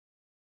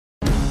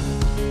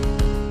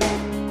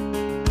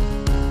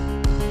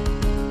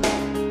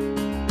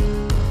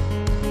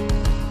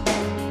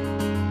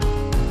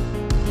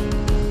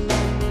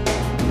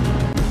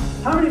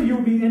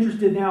you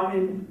interested now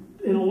in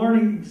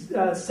learning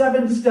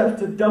 7 steps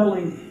to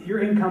doubling your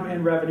income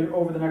and revenue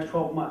over the next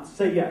 12 months?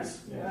 Say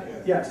yes.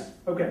 Yes.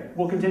 Okay,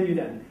 we'll continue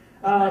then.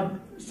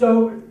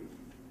 So,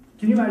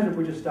 can you imagine if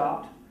we just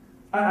stopped?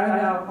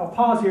 I'll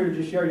pause here to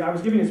just share you. I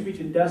was giving a speech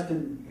in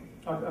Destin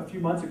a few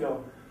months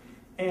ago,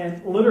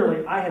 and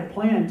literally I had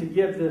planned to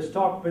give this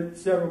talk, but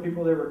several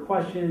people, there were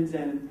questions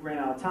and ran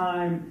out of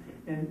time,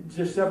 and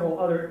just several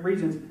other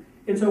reasons.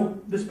 And so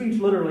the speech,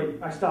 literally,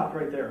 I stopped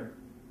right there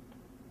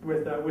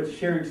with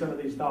sharing some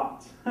of these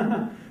thoughts.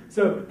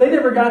 So they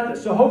never got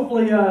this. So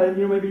hopefully,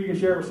 maybe you can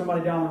share it with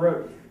somebody down the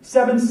road.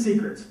 7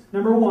 secrets.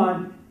 Number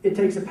 1, it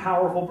takes a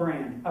powerful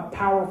brand. A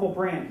powerful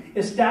brand.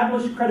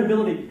 Establish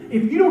credibility.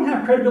 If you don't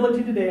have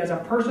credibility today as a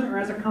person or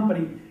as a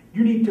company,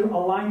 you need to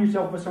align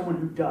yourself with someone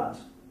who does.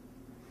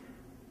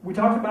 We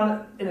talked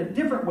about it in a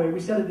different way.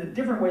 We said it a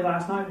different way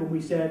last night when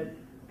we said,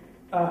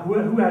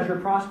 who has your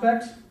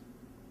prospects?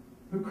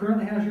 Who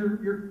currently has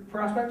your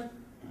prospects?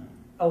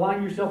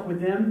 Align yourself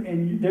with them,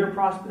 and their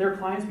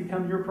clients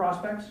become your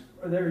prospects,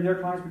 or their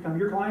clients become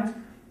your clients.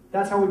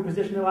 That's how we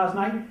positioned it last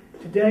night.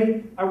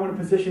 Today, I want to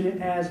position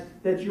it as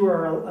that you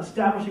are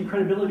establishing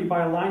credibility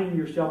by aligning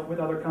yourself with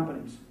other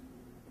companies.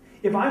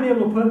 If I'm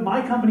able to put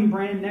my company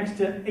brand next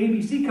to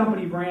ABC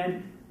company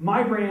brand,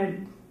 my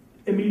brand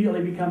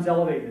immediately becomes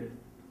elevated.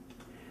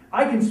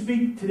 I can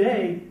speak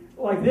today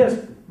like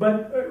this,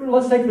 but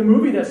let's take the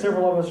movie that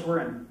several of us were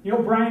in. You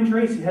know, Brian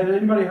Tracy. Has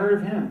anybody heard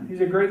of him?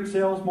 He's a great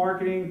sales,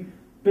 marketing,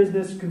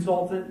 business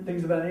consultant,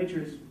 things of that nature.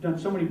 He's done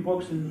so many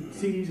books and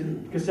CDs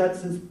and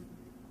cassettes since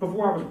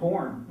before I was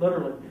born,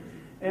 literally.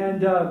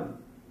 And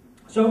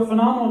so,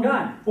 phenomenal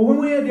guy. Well, when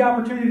we had the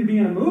opportunity to be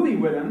in a movie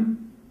with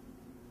him,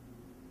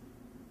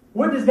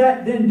 what does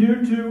that then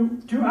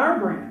do to our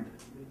brand?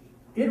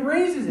 It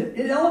raises it.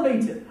 It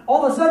elevates it.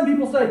 All of a sudden,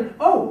 people say,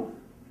 oh,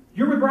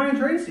 you're with Brian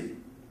Tracy.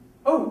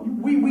 Oh,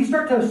 we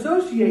start to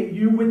associate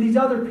you with these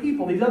other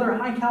people, these other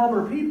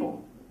high-caliber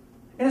people.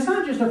 And it's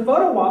not just a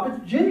photo op,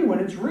 it's genuine,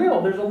 it's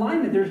real. There's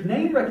alignment, there's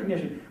name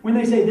recognition. When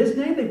they say this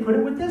name, they put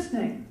it with this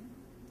name.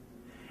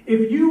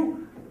 If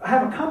you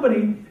have a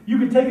company, you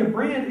could take a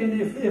brand,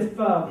 and if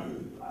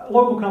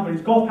local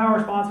companies, Gulf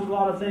Power sponsors a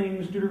lot of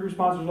things, Duty Group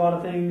sponsors a lot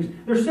of things.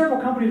 There's several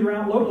companies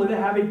around locally that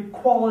have a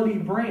quality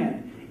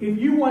brand. If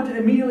you want to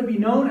immediately be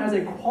known as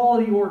a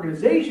quality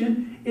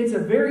organization, it's a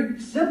very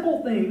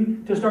simple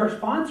thing to start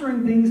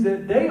sponsoring things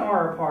that they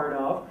are a part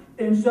of.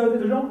 And so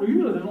there's only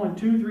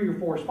 2, 3, or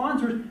 4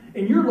 sponsors,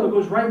 and your logo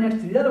is right next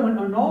to the other one.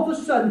 And all of a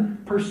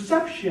sudden,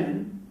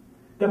 perception,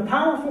 the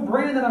powerful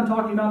brand that I'm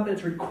talking about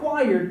that's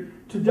required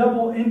to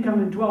double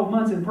income in 12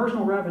 months in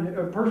personal revenue,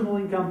 or personal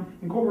income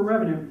and corporate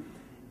revenue,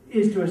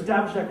 is to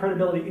establish that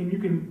credibility. And you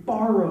can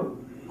borrow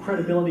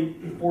credibility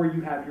before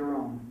you have your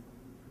own.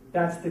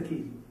 That's the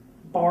key.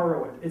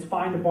 Borrow it. It's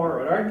fine to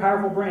borrow it. All right,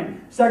 powerful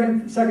brand.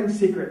 Second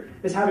secret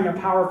is having a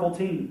powerful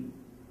team.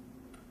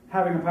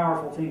 Having a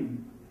powerful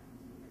team.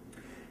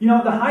 You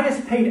know, the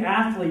highest paid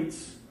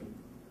athletes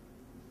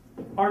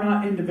are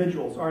not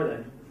individuals, are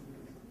they?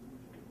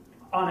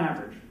 On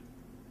average.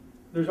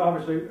 There's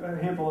obviously a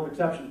handful of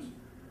exceptions.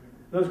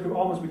 Those could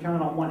almost be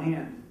counted on one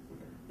hand.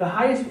 The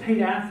highest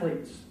paid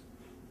athletes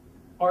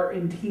are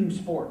in team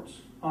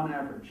sports, on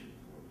average.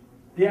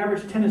 The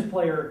average tennis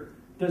player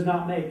does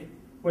not make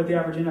what the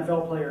average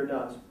NFL player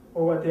does,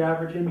 or what the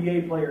average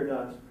NBA player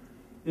does.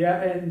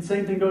 And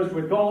same thing goes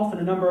with golf and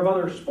a number of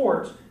other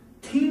sports.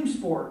 Team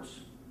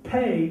sports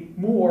pay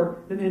more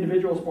than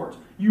individual sports.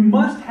 You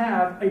must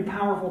have a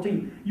powerful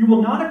team. You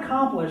will not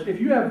accomplish, if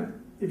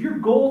your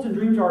goals and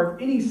dreams are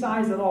of any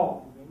size at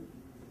all,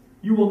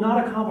 you will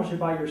not accomplish it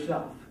by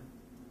yourself.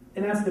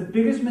 And that's the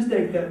biggest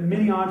mistake that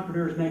many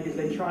entrepreneurs make, is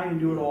they try and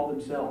do it all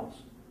themselves.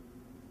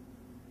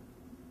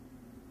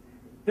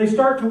 They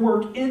start to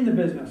work in the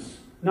business,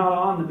 not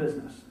on the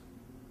business.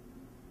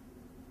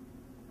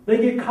 They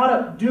get caught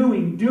up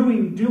doing,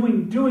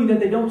 that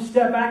they don't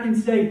step back and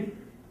say,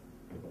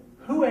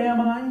 who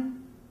am I?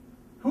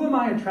 Who am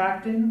I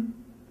attracting?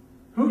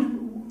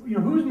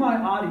 Who's my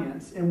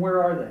audience and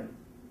where are they?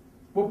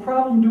 What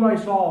problem do I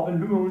solve and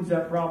who owns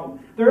that problem?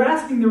 They're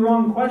asking the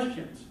wrong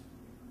questions.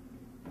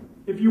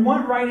 If you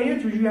want right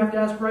answers, you have to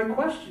ask right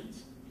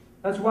questions.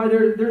 That's why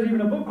there's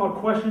even a book called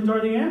Questions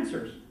Are the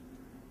Answers.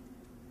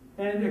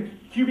 And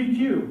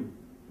QBQ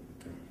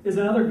is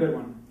another good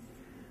one.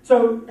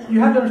 So you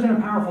have to understand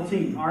a powerful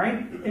team, all right?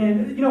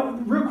 And,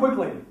 real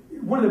quickly,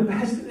 one of the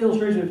best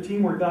illustrations of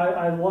teamwork that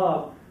I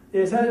love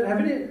is, how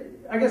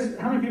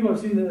many people have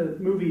seen the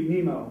movie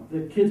Nemo,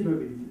 the kids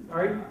movie, all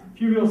right? A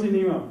few people have seen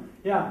Nemo.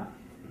 Yeah.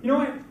 You know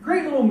what?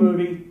 Great little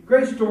movie,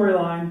 great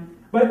storyline,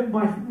 but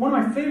one of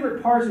my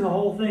favorite parts of the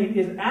whole thing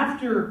is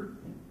after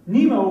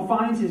Nemo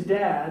finds his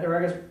dad, or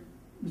I guess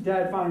his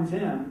dad finds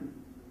him,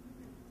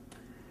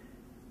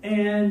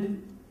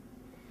 and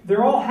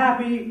they're all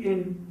happy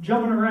and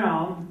jumping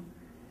around,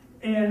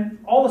 and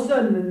all of a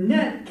sudden the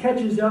net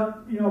catches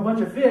up, a bunch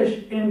of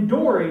fish, and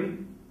Dory,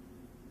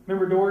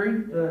 remember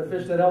Dory, the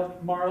fish that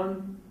helped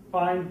Marlin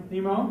find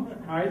Nemo, all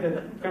right,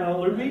 that's kind of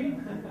loopy,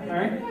 all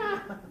right,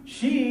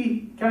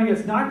 she kind of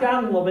gets knocked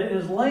out a little bit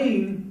and is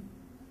laying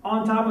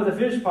on top of the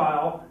fish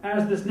pile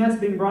as this net's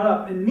being brought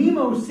up. And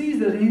Nemo sees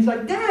this and he's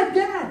like, Dad,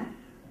 Dad!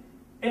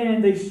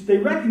 And they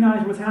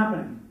recognize what's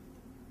happening.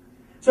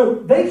 So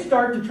they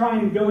start to try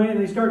and go in and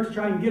they start to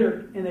try and get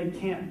her, and they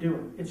can't do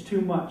it. It's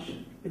too much.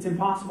 It's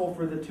impossible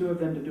for the two of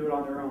them to do it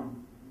on their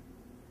own.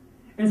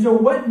 And so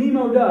what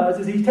Nemo does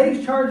is he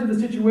takes charge of the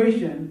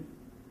situation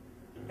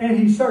and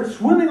he starts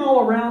swimming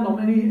all around them,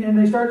 and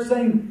they start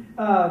saying,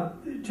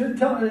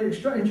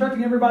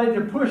 instructing everybody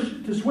to push,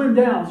 to swim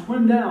down,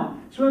 swim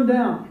down, swim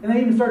down. And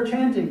they even start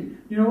chanting,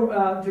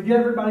 to get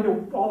everybody,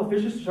 all the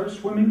fishes to start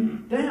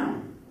swimming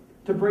down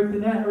to break the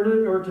net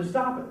or to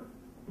stop it.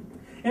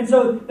 And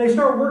so they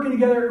start working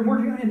together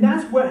and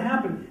that's what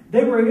happened.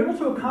 They were able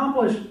to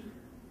accomplish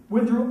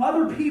through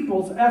other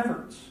people's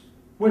efforts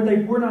what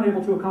they were not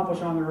able to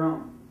accomplish on their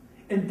own.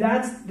 And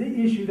that's the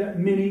issue that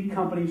many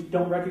companies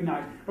don't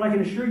recognize. But I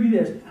can assure you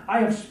this. I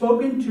have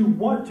spoken to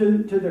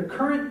the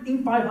current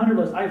Inc. 500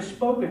 list. I have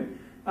spoken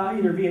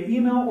either via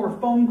email or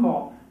phone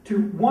call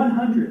to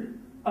 100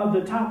 of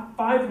the top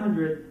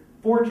 500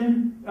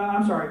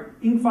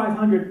 Inc.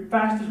 500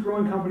 fastest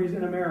growing companies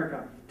in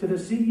America, to the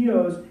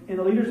CEOs and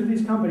the leaders of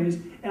these companies.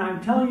 And I'm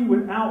telling you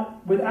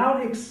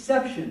without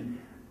exception,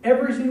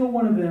 every single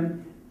one of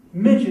them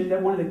mentioned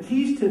that one of the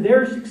keys to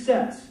their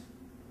success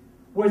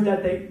was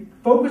that they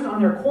focused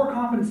on their core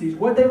competencies,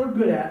 what they were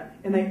good at,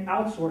 and they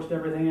outsourced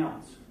everything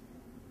else.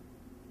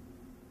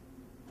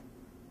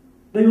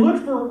 They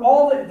looked for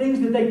all the things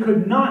that they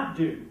could not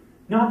do,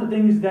 not the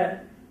things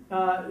that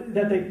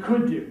they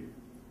could do.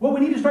 Well,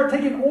 we need to start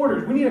taking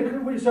orders.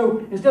 So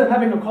instead of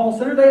having a call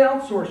center, they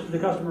outsource to the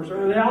customers,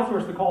 or they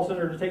outsource the call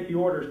center to take the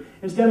orders.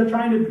 Instead of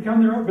trying to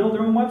build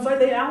their own website,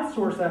 they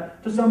outsource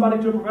that to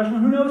somebody, to a professional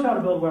who knows how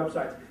to build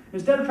websites.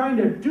 Instead of trying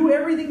to do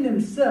everything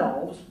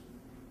themselves,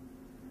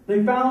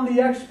 they found the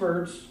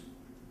experts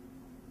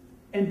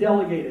and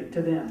delegated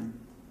to them.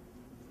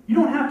 You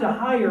don't have to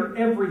hire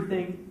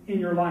everything in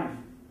your life,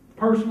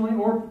 personally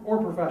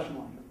or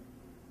professionally.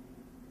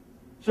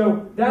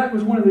 So that's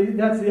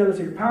the other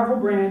secret. Powerful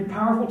brand,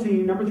 powerful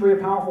team. Number 3, a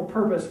powerful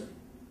purpose.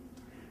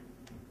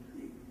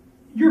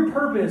 Your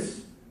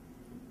purpose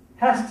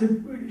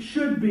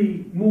should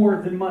be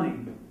more than money,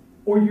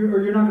 or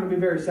you're not going to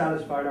be very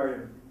satisfied, are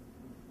you?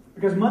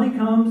 Because money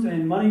comes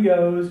and money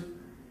goes,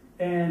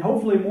 and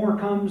hopefully more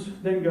comes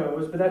than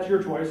goes, but that's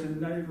your choice,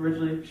 and I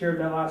originally shared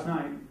that last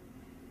night.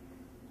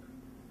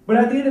 But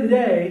at the end of the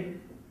day,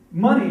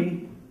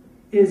 money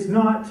is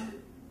not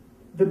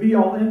the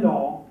be-all,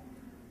 end-all.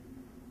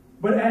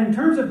 But in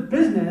terms of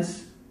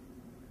business,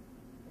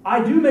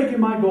 I do make it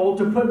my goal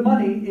to put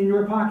money in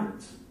your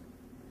pockets.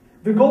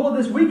 The goal of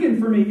this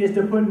weekend for me is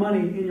to put money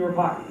in your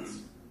pockets.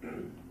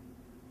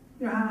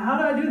 How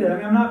do I do that? I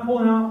mean, I'm not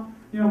pulling out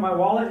my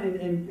wallet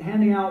and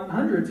handing out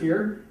hundreds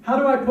here. How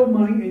do I put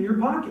money in your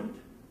pocket?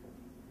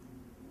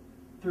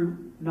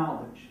 Through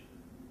knowledge,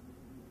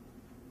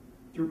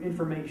 through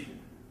information,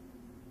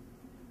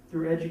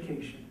 through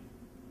education.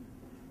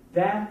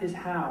 That is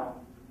how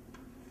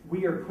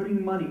we are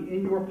putting money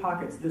in your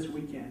pockets this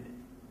weekend.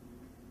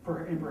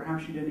 And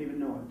perhaps you didn't even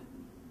know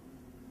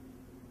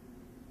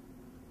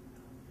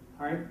it.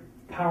 All right?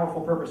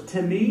 Powerful purpose.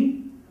 To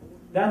me,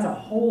 that's a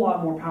whole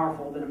lot more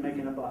powerful than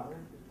making a buck.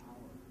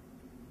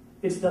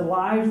 It's the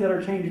lives that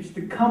are changed. It's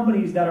the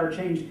companies that are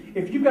changed.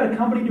 If you've got a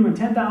company doing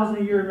 $10,000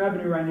 a year in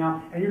revenue right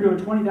now, and you're doing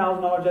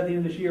 $20,000 at the end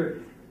of this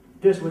year,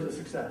 this was a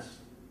success.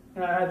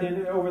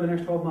 Over the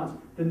next 12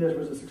 months, then this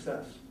was a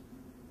success.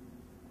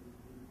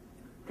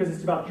 Because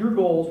it's about your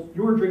goals,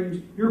 your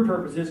dreams, your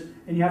purposes,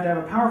 and you have to have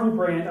a powerful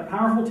brand, a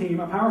powerful team,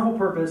 a powerful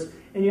purpose,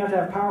 and you have to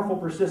have powerful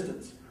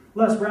persistence.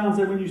 Les Brown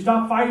said, when you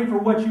stop fighting for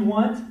what you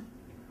want,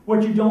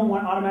 what you don't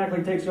want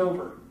automatically takes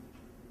over.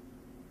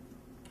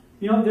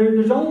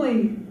 There's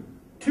only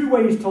 2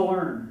 ways to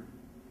learn.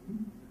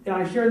 And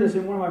I share this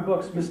in one of my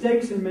books,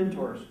 Mistakes and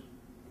Mentors.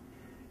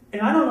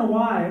 And I don't know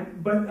why,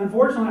 but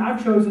unfortunately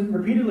I've chosen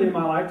repeatedly in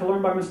my life to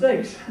learn by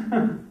mistakes.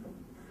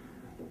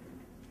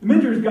 The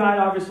Mentor's Guide,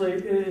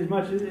 obviously,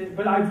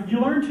 but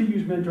you learn to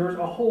use mentors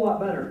a whole lot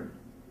better.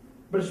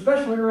 But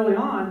especially early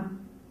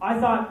on, I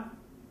thought,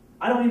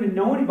 I don't even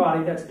know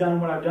anybody that's done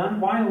what I've done.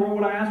 Why in the world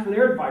would I ask for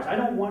their advice? I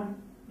don't want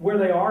where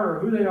they are or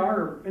who they are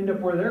or end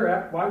up where they're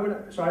at.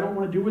 So I don't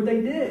want to do what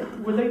they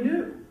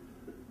do.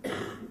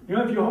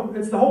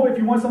 If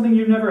you want something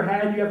you've never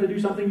had, you have to do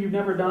something you've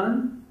never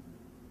done.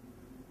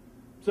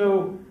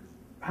 So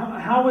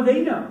how would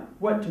they know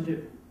what to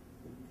do?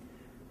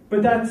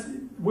 But that's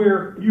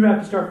where you have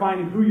to start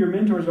finding who your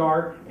mentors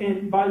are.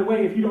 And by the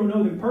way, if you don't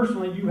know them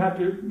personally, you have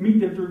to meet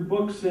them through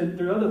books and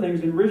through other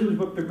things. And Ridgely's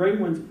book, The Great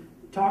Ones,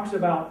 talks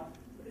about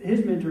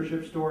his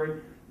mentorship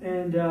story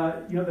and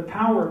the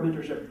power of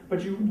mentorship.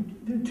 But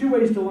 2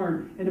 ways to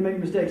learn and to make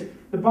mistakes.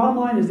 The bottom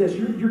line is this: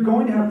 you're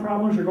going to have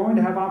problems, you're going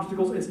to have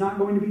obstacles. It's not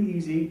going to be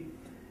easy,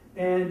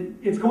 and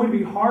it's going to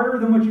be harder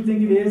than what you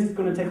think it is. It's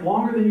going to take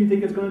longer than you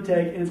think it's going to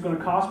take, and it's going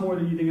to cost more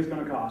than you think it's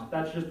going to cost.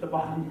 That's just the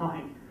bottom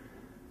line.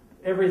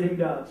 Everything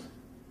does.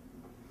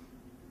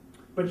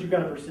 But you've got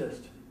to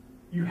persist.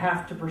 You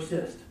have to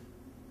persist.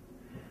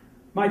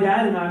 my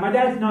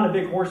dad's not a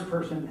big horse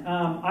person.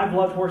 I've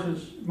loved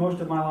horses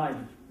most of my life.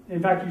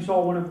 In fact, you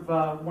saw one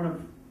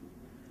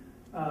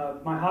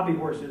of my hobby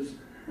horses.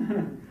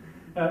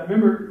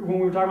 Remember when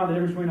we were talking about the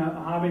difference between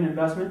a hobby and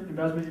investment?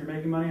 Investment, you're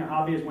making money. A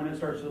hobby is when it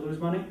starts to lose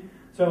money.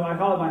 So I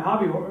call it my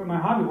hobby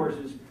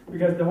horses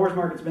because the horse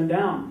market's been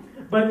down.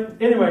 But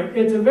anyway,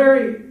 it's a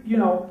very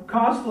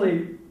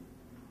costly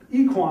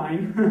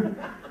equine.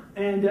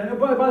 And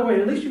by the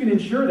way, at least you can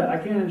insure that. I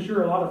can't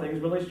insure a lot of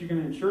things, but at least you can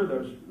insure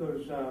those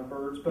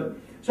birds. But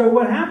so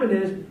what happened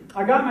is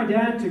I got my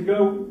dad to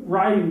go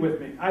riding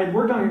with me. I had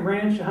worked on a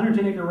ranch, a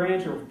 110-acre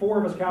ranch. There were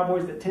 4 of us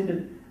cowboys that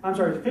tended. I'm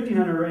sorry, it's a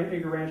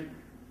 1,500-acre ranch.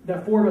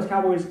 That 4 of us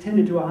cowboys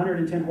tended to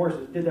 110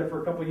 horses. Did that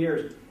for a couple of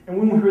years. And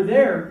when we were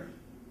there,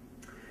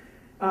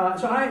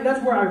 that's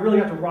where I really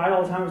got to ride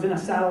all the time. I was in a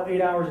saddle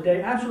 8 hours a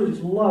day. Absolutely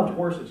just loved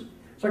horses.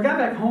 So I got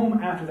back home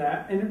after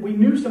that, and we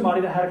knew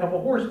somebody that had a couple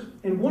of horses.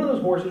 And one of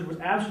those horses was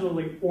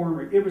absolutely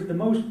ornery. It was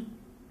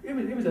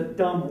it was a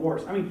dumb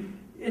horse. I mean,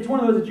 it's one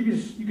of those that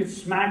you could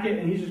smack it,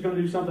 and he's just going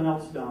to do something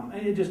else dumb.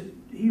 And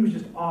he was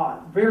just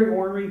odd, very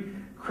ornery,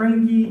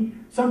 cranky.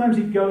 Sometimes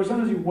he'd go,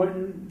 sometimes he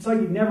wouldn't. It's like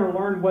he'd never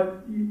learned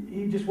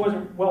he just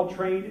wasn't well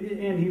trained,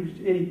 and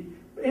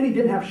he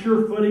didn't have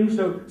sure footing,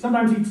 so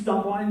sometimes he'd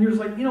stumble, and you're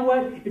just like, you know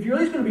what? If you're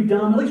at least going to be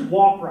dumb, at least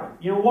walk right.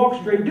 Walk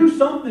straight, do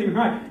something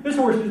right. This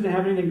horse didn't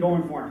have anything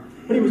going for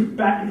him, but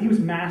he was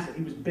massive,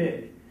 he was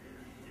big.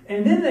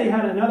 And then they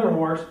had another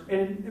horse,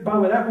 and by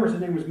the way, that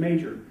horse's name was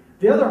Major.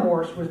 The other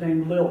horse was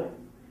named Lily,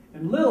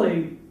 and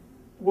Lily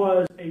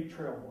was a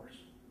trail horse.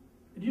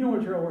 Do you know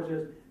what a trail horse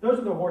is? Those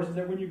are the horses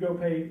that when you go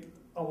pay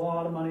a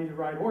lot of money to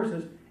ride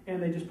horses,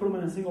 and they just put them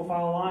in a single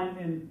file line,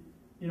 and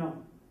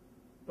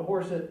the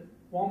horse at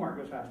Walmart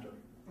goes faster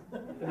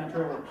than that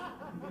trail horse,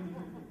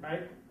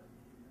 right?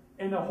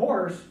 And the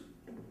horse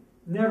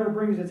never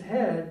brings its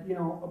head,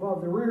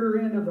 above the rear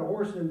end of the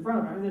horse in front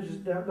of him. I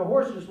mean, the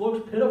horse just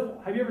looks pitiful.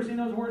 Have you ever seen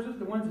those horses?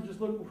 The ones that just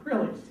look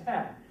really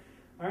sad,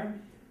 all right?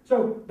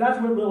 So that's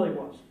what Lily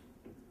was.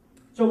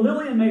 So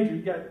Lily and Major,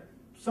 you got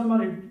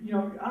somebody, I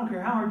don't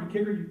care how hard you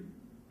kick her, you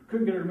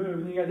couldn't get her to move.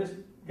 And then you got this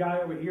guy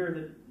over here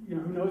that,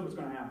 who knows what's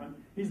going to happen.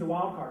 He's the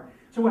wild card.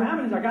 So what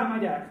happened is I got my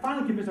dad. I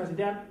finally convinced him. I said,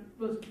 Dad,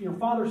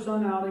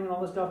 father-son outing and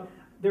all this stuff.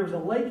 There was a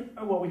lake.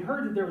 Well, we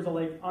heard that there was a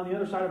lake on the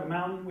other side of a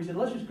mountain. We said,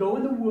 let's just go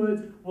in the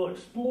woods. We'll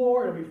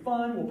explore. It'll be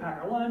fun. We'll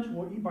pack our lunch.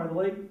 We'll eat by the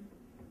lake.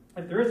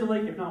 If there is a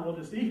lake, if not, we'll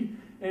just eat.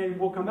 And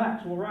we'll come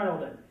back. So we'll ride all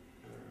day.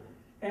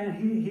 And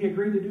he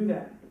agreed to do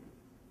that.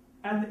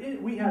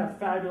 We had a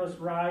fabulous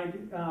ride.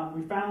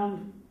 We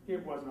found,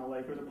 it wasn't a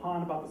lake. It was a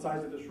pond about the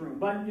size of this room.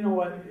 But you know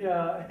what?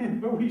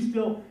 But we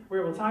still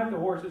were able to tie up the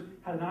horses,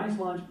 had a nice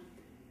lunch.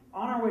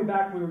 On our way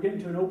back, we were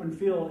getting to an open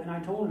field, and I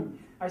told him,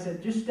 I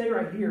said, just stay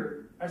right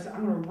here. I said,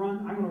 I'm going to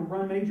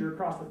run Major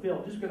across the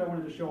field, just because I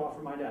wanted to show off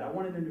for my dad. I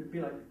wanted him to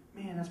be like,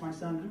 man, that's my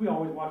son. Because we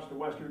always watched the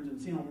Westerns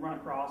and seen him run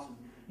across,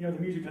 and the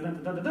music,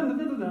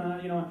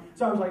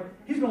 so I was like,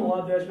 he's going to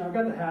love this. I've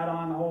got the hat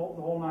on, the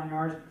whole 9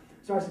 yards.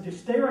 So I said,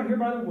 just stay right here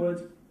by the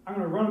woods. I'm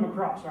going to run him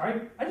across, all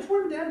right? I just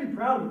wanted Dad to be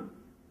proud of him.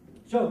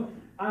 So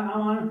I'm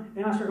on him,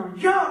 and I start going,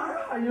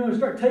 and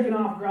start taking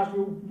off across.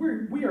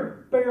 We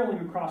are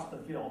barreling across the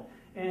field.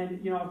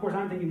 And, of course,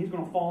 I'm thinking he's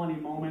going to fall any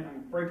moment. I'm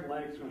going to break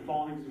legs. He's going to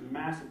fall in because he's a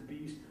massive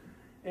beast.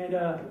 And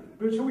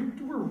so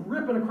we're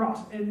ripping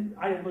across. And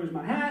I didn't lose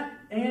my hat,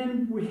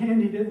 and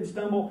he didn't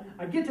stumble.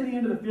 I get to the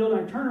end of the field,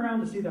 and I turn around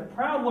to see the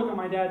proud look on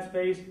my dad's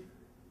face.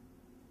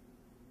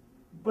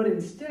 But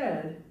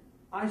instead,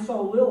 I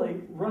saw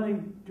Lily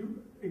running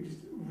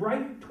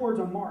right towards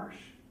a marsh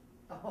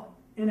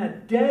in a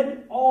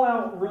dead,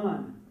 all-out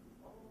run.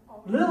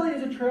 Lily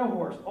is a trail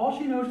horse. All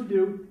she knows to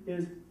do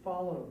is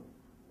follow.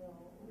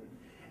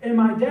 And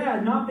my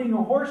dad, not being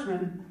a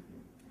horseman,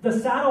 the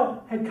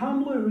saddle had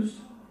come loose.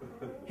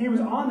 He was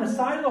on the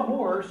side of the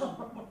horse.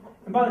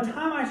 And by the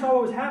time I saw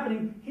what was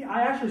happening,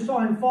 I actually saw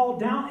him fall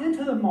down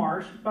into the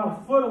marsh, about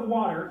a foot of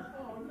water,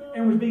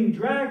 and was being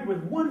dragged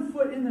with 1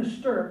 foot in the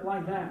stirrup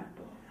like that.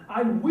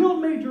 I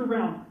wheeled Major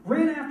around,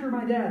 ran after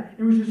my dad,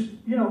 and was just,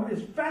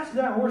 as fast as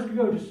that horse could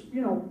go,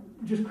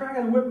 just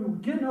cracking the whip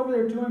and getting over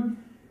there to him.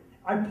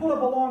 I pulled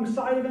up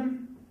alongside of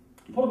him,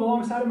 pulled up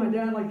alongside of my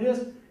dad like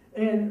this,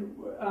 and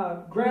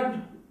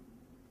grabbed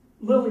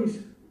Lily's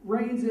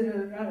reins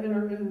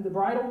in the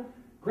bridle,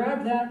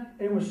 grabbed that,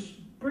 and was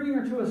bringing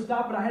her to a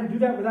stop, but I had to do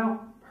that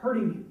without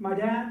hurting my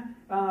dad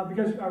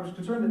because I was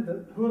concerned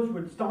that the hooves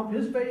would stomp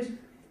his face.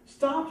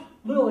 Stopped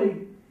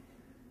Lily,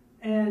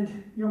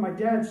 and my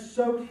dad's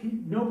soaked,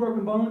 no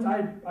broken bones.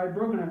 I'd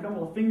broken a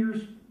couple of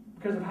fingers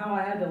because of how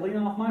I had to lean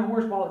off my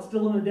horse while it's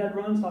still in a dead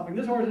run, stopping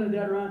this horse in a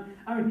dead run.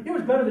 I mean, it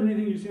was better than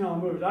anything you've seen on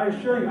the movies. I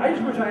assure you. I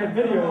just wish I had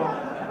video of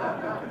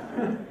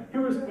it. It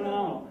was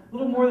phenomenal. A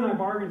little more than I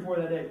bargained for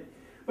that day.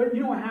 But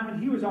you know what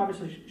happened? He was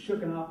obviously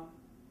shaken up.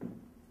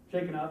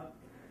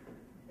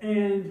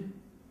 And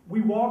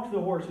we walked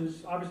the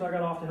horses. Obviously, I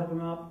got off to help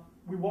him up.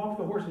 We walked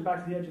the horses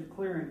back to the edge of the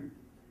clearing.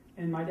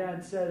 And my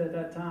dad said at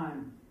that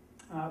time,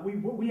 we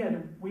had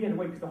to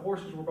wait because the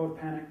horses were both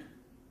panicked.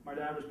 My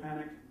dad was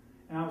panicked.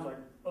 And I was like,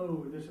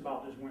 oh, this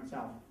about just went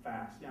south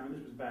fast. Yeah, I mean,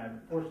 this was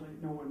bad. Fortunately,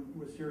 no one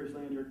was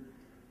seriously injured.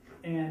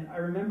 And I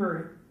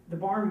remember the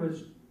barn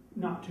was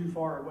not too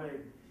far away.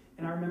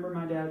 And I remember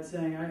my dad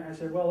saying, I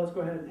said, well, let's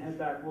go ahead and head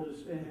back. We'll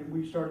just, and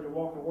we started to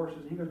walk the horses.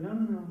 And he goes, no,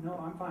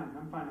 I'm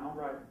fine, I'll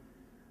ride.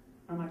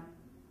 I'm like,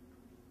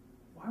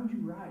 why would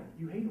you ride?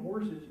 You hate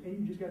horses and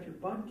you just got your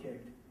butt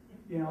kicked,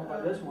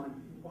 by this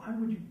one. Why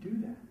would you do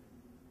that?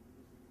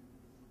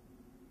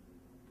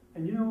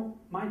 And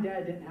my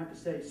dad didn't have to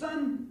say,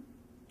 son,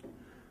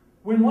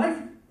 when life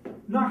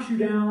knocks you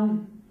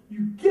down,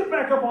 you get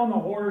back up on the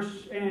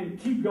horse and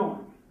keep going.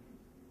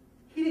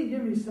 He didn't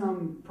give me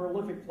some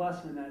prolific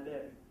lesson that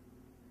day.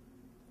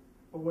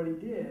 But what he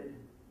did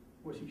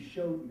was he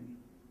showed me.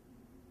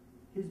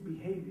 His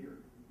behavior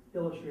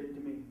illustrated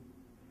to me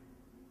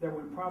that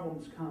when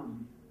problems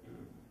come,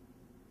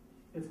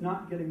 it's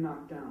not getting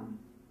knocked down.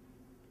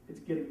 It's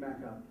getting back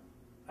up.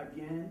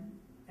 Again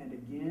and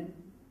again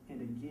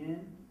and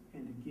again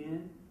and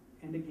again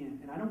and again.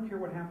 And I don't care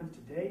what happens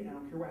today, I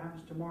don't care what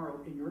happens tomorrow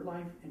in your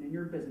life and in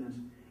your business.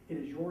 It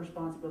is your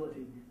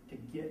responsibility to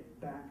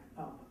get back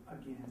up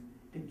again,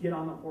 to get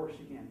on the horse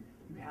again.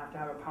 You have to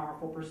have a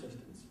powerful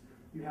persistence.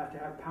 You have to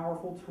have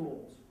powerful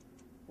tools.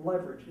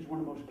 Leverage is one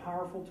of the most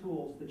powerful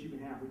tools that you can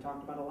have. We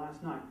talked about it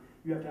last night.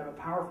 You have to have a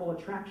powerful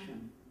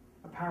attraction.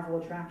 A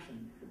powerful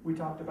attraction. We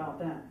talked about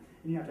that.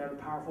 And you have to have a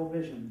powerful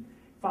vision.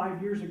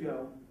 5 years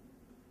ago,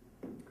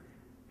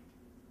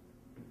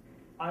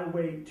 I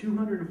weighed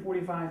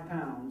 245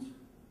 pounds.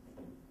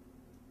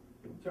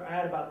 So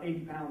add about 80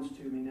 pounds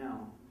to me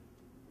now.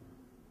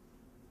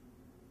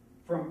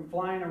 From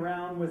flying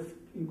around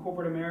in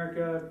corporate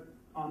America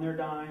on their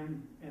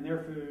dime and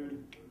their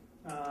food,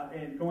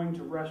 and going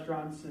to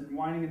restaurants and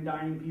wining and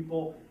dining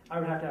people. I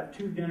would have to have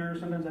 2 dinners.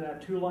 Sometimes I'd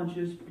have 2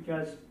 lunches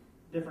because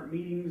different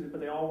meetings,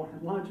 but they all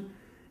wanted lunch.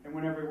 And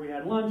whenever we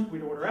had lunch,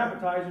 we'd order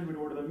appetizers, we'd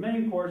order the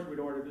main course, we'd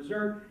order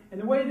dessert. And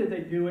the way that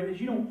they do it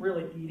is you don't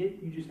really eat it.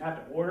 You just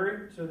have to order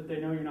it so that they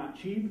know you're not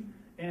cheap.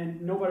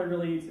 And nobody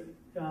really eats it.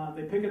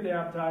 They pick at the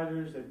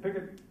appetizers, they pick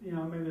at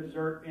maybe the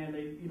dessert, and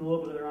they eat a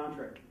little bit of their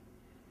entree.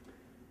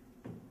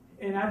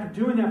 And after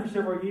doing that for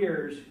several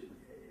years,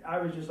 I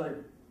was just like,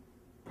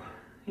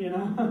 it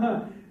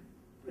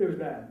was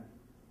bad.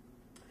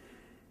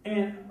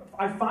 And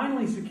I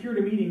finally secured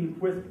a meeting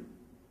with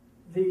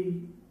the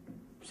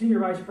senior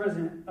vice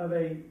president of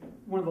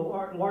one of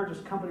the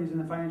largest companies in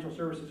the financial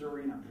services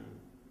arena.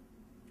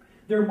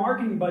 Their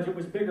marketing budget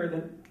was bigger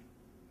than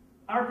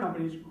our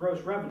company's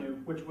gross revenue,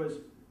 which was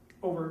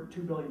over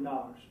 $2 billion.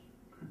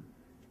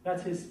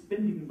 That's his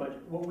spending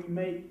budget. What we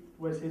made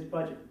was his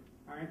budget.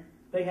 All right.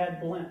 They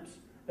had blimps.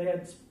 They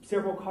had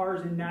several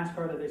cars in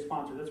NASCAR that they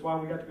sponsored. That's why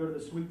we got to go to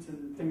the suites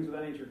and things of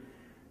that nature.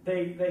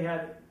 They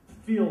had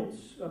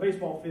fields,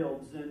 baseball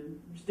fields and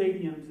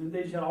stadiums, and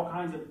they just had all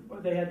kinds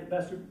of, they had the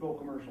best Super Bowl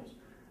commercials.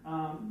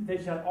 They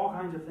just had all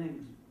kinds of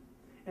things.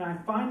 And I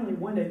finally,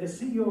 one day, the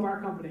CEO of our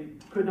company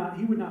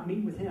he would not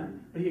meet with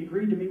him, but he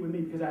agreed to meet with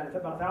me because I had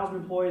about 1,000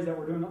 employees that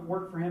were doing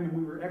work for him and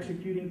we were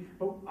executing,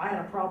 but I had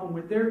a problem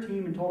with their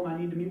team and told him I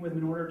needed to meet with him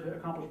in order to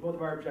accomplish both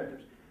of our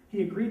objectives.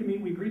 He agreed to meet,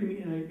 we agreed to meet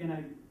in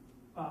a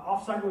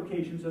off-site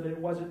location so that it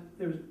was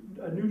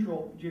a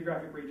neutral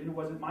geographic region. It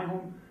wasn't my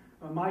home,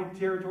 my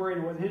territory,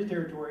 and it wasn't his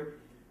territory.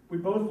 We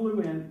both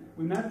flew in,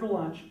 we met for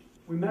lunch,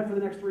 we met for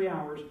the next 3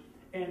 hours,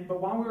 but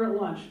while we were at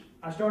lunch,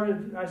 I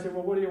said,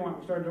 well, what do you want?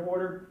 We started to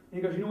order,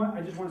 and he goes, you know what,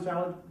 I just want a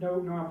salad,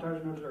 no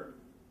appetizer, no dessert.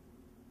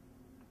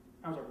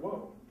 I was like,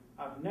 whoa,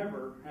 I've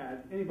never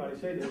had anybody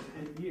say this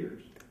in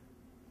years.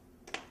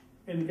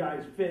 And the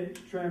guy's fit,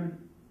 trim,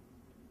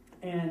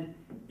 and,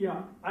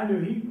 I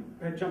knew he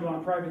had jumped on a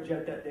private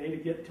jet that day to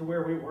get to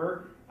where we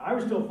were. I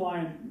was still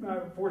flying.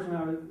 Fortunately,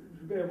 I was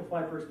able to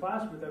fly first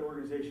class with that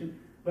organization.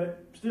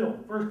 But still,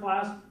 first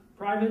class,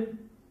 private,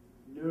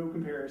 no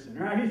comparison,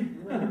 right?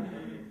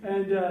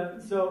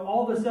 And so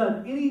all of a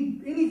sudden,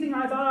 anything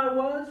I thought I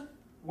was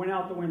went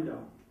out the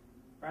window,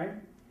 right?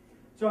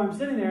 So I'm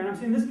sitting there, and I'm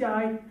seeing this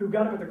guy who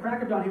got up at the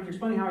crack of dawn. He was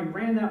explaining how he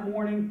ran that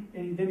morning,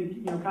 and then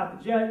he caught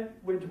the jet,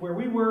 went to where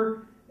we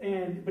were,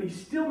 but he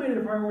still made it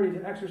a priority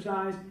to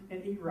exercise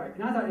and eat right.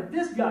 And I thought, if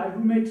this guy who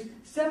makes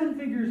 7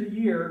 figures a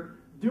year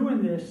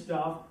doing this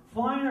stuff,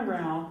 flying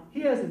around,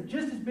 he has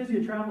just as busy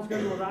a travel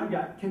schedule as I've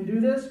got, can do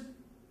this,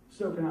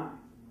 so can I.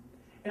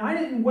 And I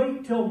didn't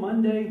wait till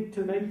Monday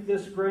to make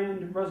this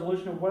grand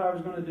resolution of what I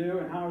was going to do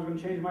and how I was going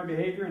to change my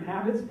behavior and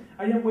habits.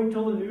 I didn't wait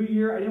till the new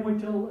year. I didn't wait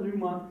till a new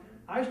month.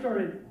 I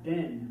started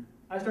then.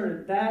 I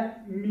started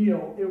that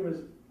meal. It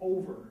was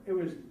over. It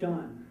was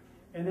done.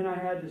 And then I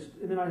had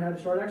to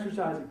start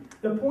exercising.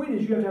 The point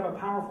is, you have to have a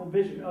powerful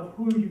vision of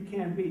who you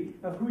can be,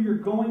 of who you're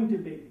going to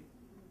be.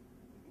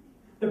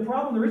 The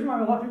reason why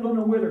a lot of people don't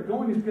know where they're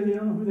going is because they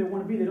don't know who they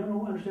want to be. They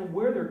don't understand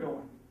where they're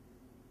going.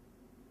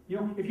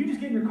 If you just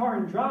get in your car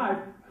and drive,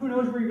 who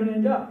knows where you're going to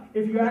end up?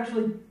 If you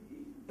actually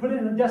put it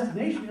in a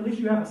destination, at least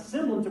you have a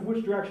semblance of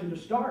which direction to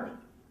start.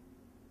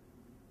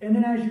 And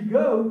then as you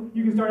go,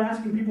 you can start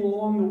asking people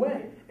along the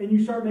way, and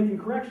you start making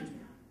corrections.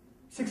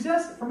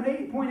 success from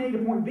point A to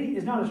point B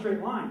is not a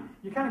straight line.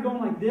 You're kind of going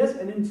like this,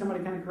 and then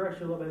somebody kind of corrects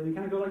you a little bit, and you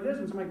kind of go like this,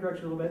 and somebody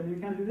corrects you a little bit, and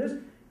you kind of do this.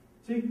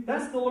 See,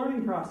 that's the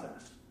learning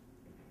process,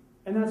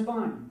 and that's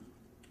fine.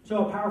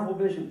 So a powerful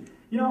vision.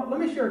 Let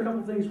me share a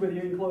couple things with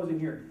you in closing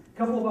here. A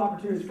couple of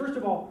opportunities. First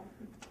of all,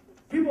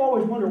 people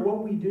always wonder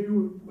what we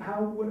do,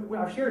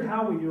 I've shared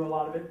how we do a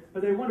lot of it,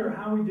 but they wonder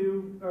how we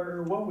do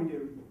or what we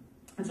do.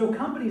 And so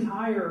companies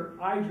hire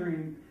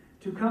iDream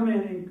to come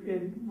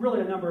in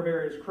really a number of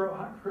areas,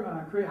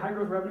 create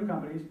high-growth revenue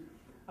companies.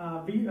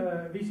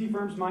 VC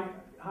firms might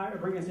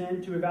bring us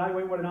in to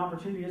evaluate what an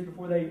opportunity is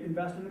before they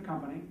invest in the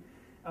company.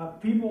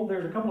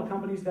 There's a couple of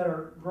companies that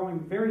are growing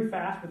very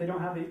fast, but they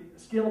don't have the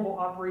scalable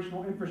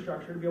operational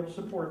infrastructure to be able to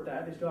support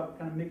that. They still have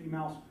kind of Mickey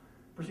Mouse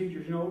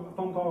procedures. A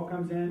phone call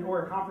comes in,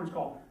 or a conference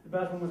call. The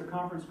best one was a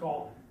conference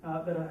call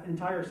that an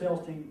entire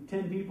sales team,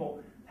 10 people,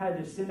 had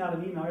to send out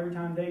an email every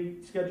time they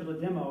scheduled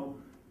a demo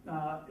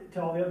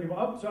to all the other people.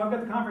 Oh, so I've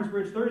got the conference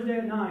bridge Thursday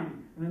at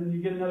 9, and then you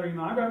get another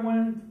email. I've got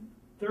one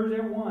Thursday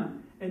at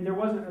 1. And there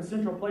wasn't a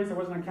central place, there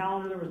wasn't a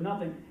calendar, there was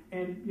nothing.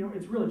 And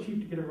it's really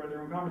cheap to get everybody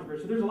their own conference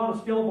bridge. So there's a lot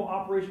of scalable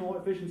operational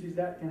efficiencies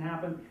that can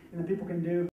happen and that people can do.